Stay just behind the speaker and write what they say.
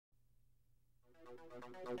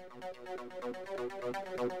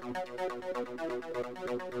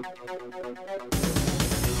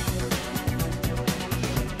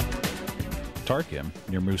Tarkim,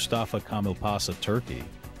 near Mustafakamelpasa, Turkey,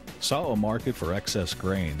 saw a market for excess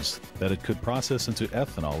grains that it could process into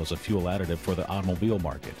ethanol as a fuel additive for the automobile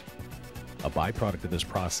market. A byproduct of this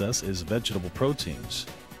process is vegetable proteins,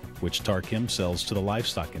 which Tarkim sells to the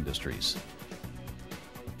livestock industries.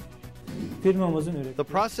 The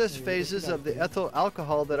process phases of the ethyl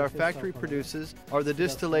alcohol that our factory produces are the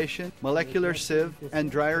distillation, molecular sieve,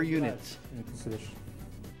 and dryer units.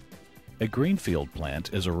 A greenfield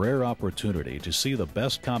plant is a rare opportunity to see the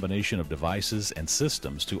best combination of devices and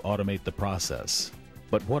systems to automate the process.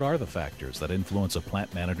 But what are the factors that influence a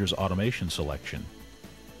plant manager's automation selection?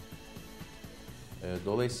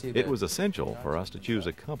 It was essential for us to choose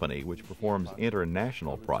a company which performs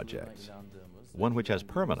international projects, one which has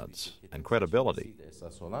permanence and credibility.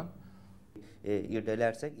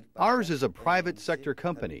 Ours is a private sector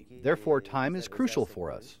company, therefore time is crucial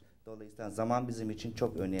for us.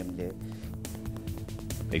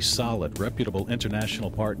 A solid, reputable international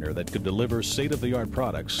partner that could deliver state-of-the-art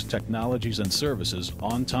products, technologies, and services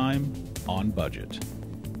on time, on budget.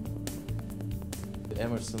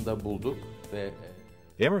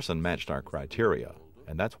 Emerson matched our criteria,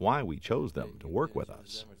 and that's why we chose them to work with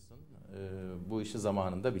us.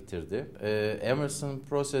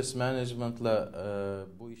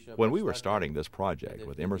 When we were starting this project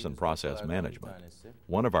with Emerson Process Management,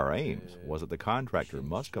 one of our aims was that the contractor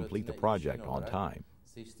must complete the project on time.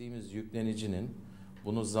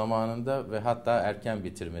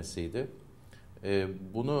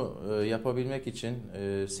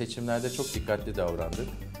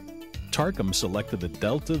 Tarkim selected the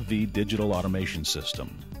Delta V digital automation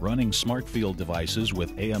system, running smart field devices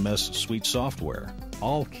with AMS suite software,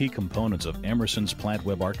 all key components of Emerson's plant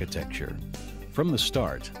web architecture. From the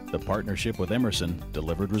start, the partnership with Emerson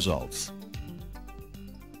delivered results.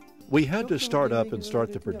 We had to start up and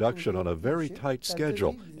start the production on a very tight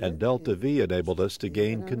schedule, and Delta V enabled us to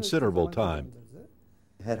gain considerable time.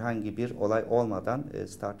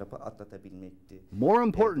 More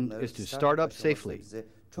important is to start up safely.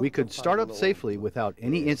 We could start up safely without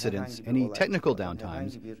any incidents, any technical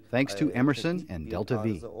downtimes, thanks to Emerson and Delta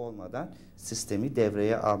V.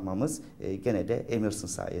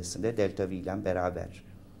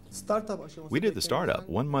 We did the startup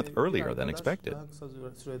 1 month earlier than expected.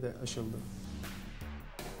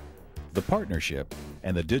 The partnership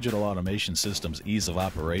and the digital automation system's ease of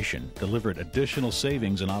operation delivered additional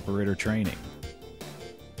savings in operator training.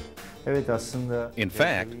 In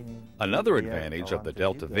fact, another advantage of the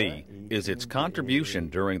Delta V is its contribution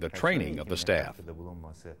during the training of the staff.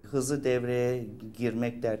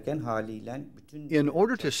 In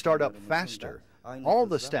order to start up faster, all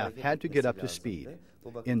the staff had to get up to speed.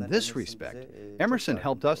 In this respect, Emerson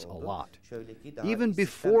helped us a lot. Even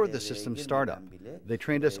before the system startup, they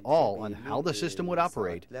trained us all on how the system would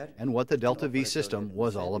operate and what the Delta V system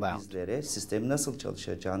was all about.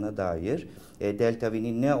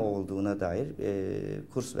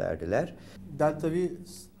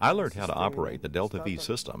 I learned how to operate the Delta V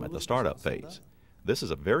system at the startup phase. This is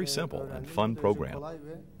a very simple and fun program.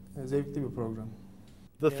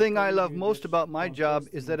 The thing I love most about my job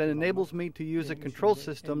is that it enables me to use a control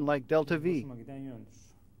system like Delta V.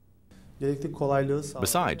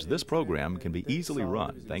 Besides, this program can be easily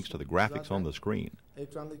run thanks to the graphics on the screen.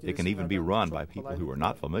 It can even be run by people who are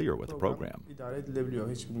not familiar with the program.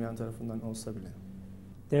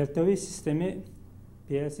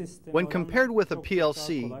 When compared with a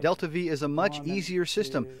PLC, Delta V is a much easier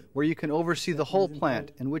system where you can oversee the whole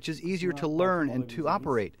plant and which is easier to learn and to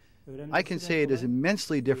operate. I can say it is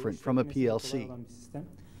immensely different from a PLC.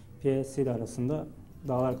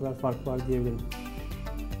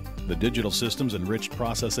 The digital system's enriched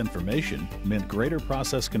process information meant greater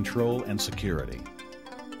process control and security.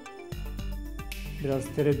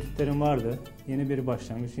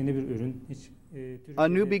 A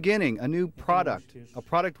new beginning, a new product, a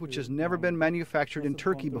product which has never been manufactured in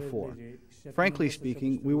Turkey before. Frankly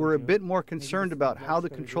speaking, we were a bit more concerned about how the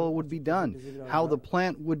control would be done, how the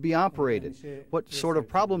plant would be operated, what sort of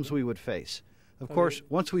problems we would face. Of course,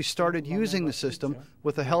 once we started using the system,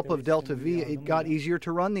 with the help of Delta V, it got easier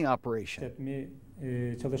to run the operation.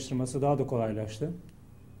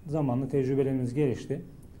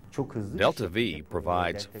 Delta V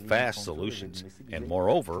provides fast solutions, and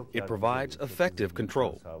moreover, it provides effective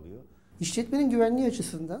control. İşletmenin güvenliği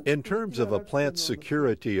açısından In terms of a plant's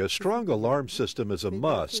security, a strong alarm system is a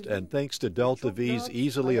must, and thanks to Delta V's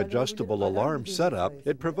easily adjustable alarm setup,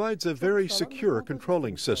 it provides a very secure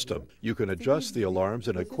controlling system. You can adjust the alarms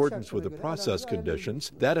in accordance with the process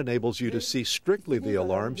conditions. That enables you to see strictly the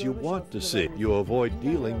alarms you want to see. You avoid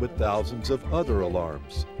dealing with thousands of other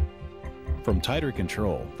alarms. From tighter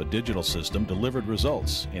control, the digital system delivered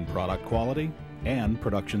results in product quality and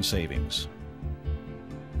production savings.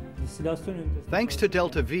 Thanks to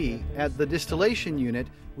Delta V, at the distillation unit,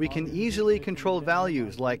 we can easily control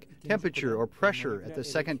values like temperature or pressure at the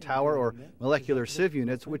second tower or molecular sieve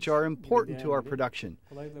units, which are important to our production.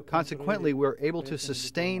 Consequently, we're able to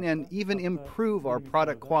sustain and even improve our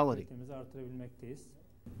product quality.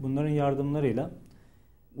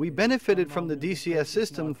 We benefited from the DCS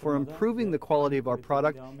system for improving the quality of our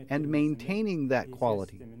product and maintaining that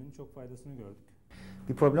quality.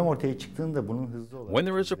 When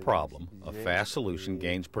there is a problem, a fast solution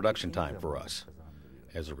gains production time for us.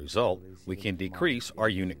 As a result, we can decrease our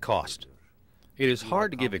unit cost. It is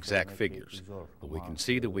hard to give exact figures, but we can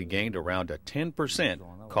see that we gained around a 10%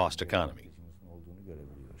 cost economy.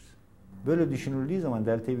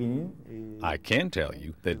 I can tell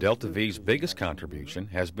you that Delta V's biggest contribution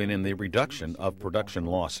has been in the reduction of production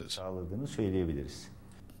losses.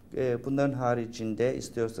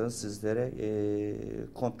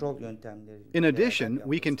 In addition,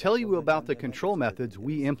 we can tell you about the control methods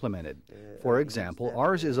we implemented. For example,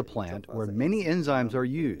 ours is a plant where many enzymes are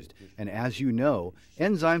used, and as you know,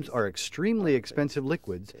 enzymes are extremely expensive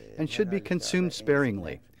liquids and should be consumed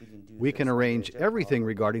sparingly. We can arrange everything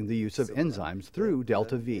regarding the use of enzymes through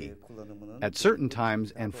Delta V. At certain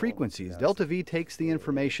times and frequencies, Delta V takes the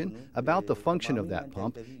information about the function of that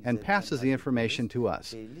pump and passes the information to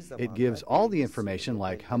us. It gives all the information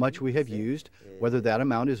like how much we have used, whether that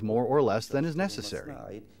amount is more or less than is necessary.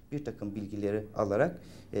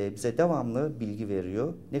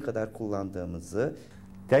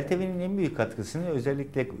 Delta V'nin en büyük katkısını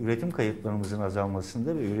özellikle üretim kayıplarımızın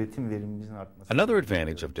azalmasında ve üretim verimimizin artmasında. Another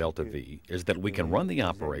advantage of Delta V is that we can run the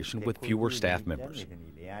operation with fewer staff members.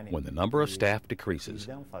 When the number of staff decreases,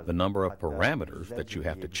 the number of parameters that you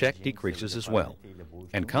have to check decreases as well,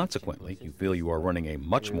 and consequently, you feel you are running a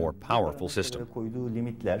much more powerful system. Koyduğu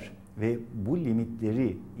limitler ve bu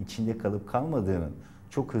limitleri içinde kalıp kalmadığının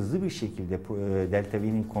çok hızlı bir şekilde Delta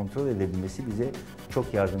V'nin kontrol edebilmesi bize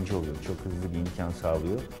çok yardımcı oluyor. Çok hızlı bir imkan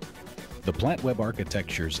sağlıyor. The Plant Web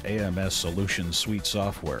Architecture's AMS Solutions Suite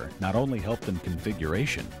software not only helped in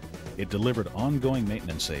configuration, it delivered ongoing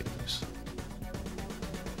maintenance savings.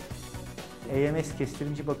 AMS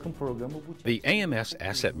kestirimci bakım programı The AMS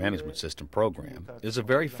Asset Management System program is a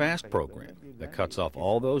very fast program that cuts off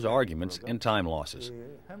all those arguments and time losses.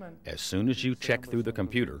 As soon as you check through the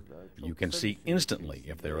computer, you can see instantly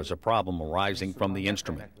if there is a problem arising from the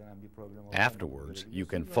instrument. Afterwards, you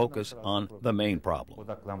can focus on the main problem.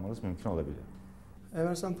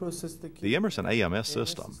 The Emerson AMS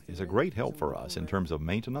system is a great help for us in terms of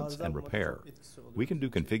maintenance and repair. We can do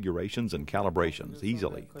configurations and calibrations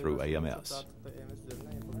easily through AMS.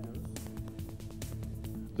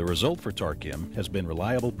 The result for Tarkim has been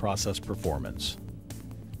reliable process performance.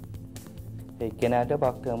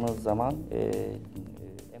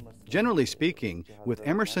 Generally speaking, with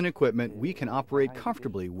Emerson equipment, we can operate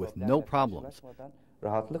comfortably with no problems.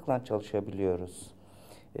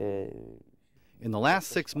 In the last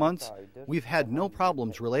 6 months, we've had no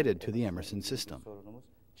problems related to the Emerson system.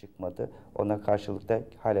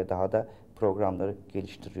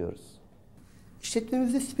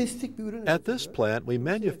 At this plant, we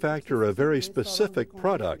manufacture a very specific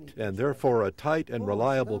product, and therefore a tight and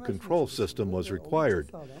reliable control system was required.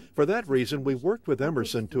 For that reason, we worked with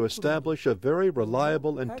Emerson to establish a very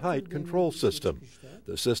reliable and tight control system.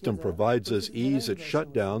 The system provides us ease at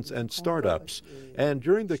shutdowns and startups, and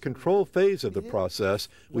during the control phase of the process,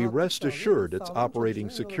 we rest assured it's operating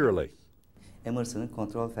securely.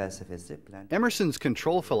 Emerson's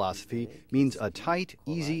control philosophy means a tight,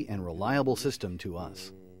 easy, and reliable system to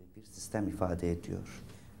us.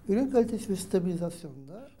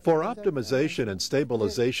 For optimization and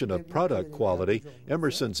stabilization of product quality,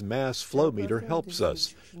 Emerson's mass flow meter helps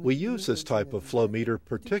us. We use this type of flow meter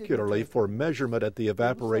particularly for measurement at the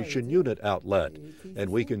evaporation unit outlet,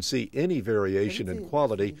 and we can see any variation in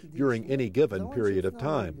quality during any given period of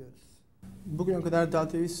time.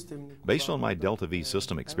 Based on my Delta V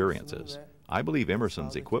system experiences, I believe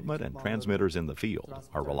Emerson's equipment and transmitters in the field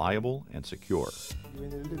are reliable and secure.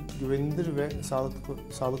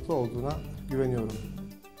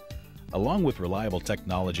 Along with reliable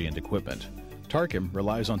technology and equipment, Tarkim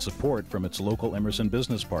relies on support from its local Emerson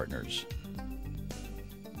business partners.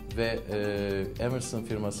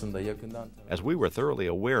 As we were thoroughly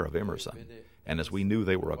aware of Emerson, and as we knew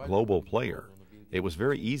they were a global player, it was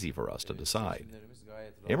very easy for us to decide.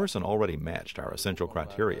 Emerson already matched our essential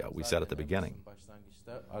criteria we set at the beginning.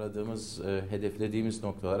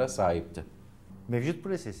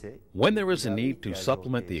 When there is a need to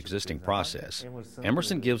supplement the existing process,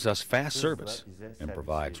 Emerson gives us fast service and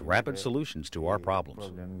provides rapid solutions to our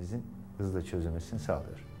problems.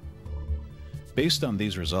 Based on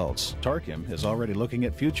these results, Tarkim is already looking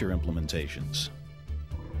at future implementations.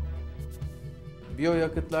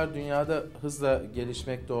 Biyoyakıtlar dünyada hızla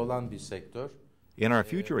gelişmekte olan bir sektör. In our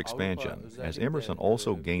future expansion, as Emerson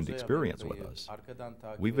also gained experience with us,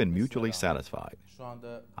 we've been mutually satisfied.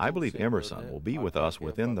 I believe Emerson will be with us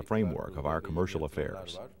within the framework of our commercial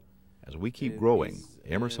affairs. As we keep growing,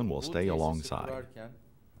 Emerson will stay alongside.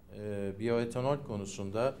 Biyoetanol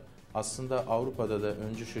konusunda aslında Avrupa'da da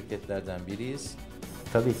öncü şirketlerden biriyiz.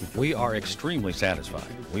 We are extremely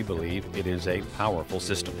satisfied. We believe it is a powerful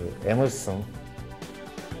system. Emerson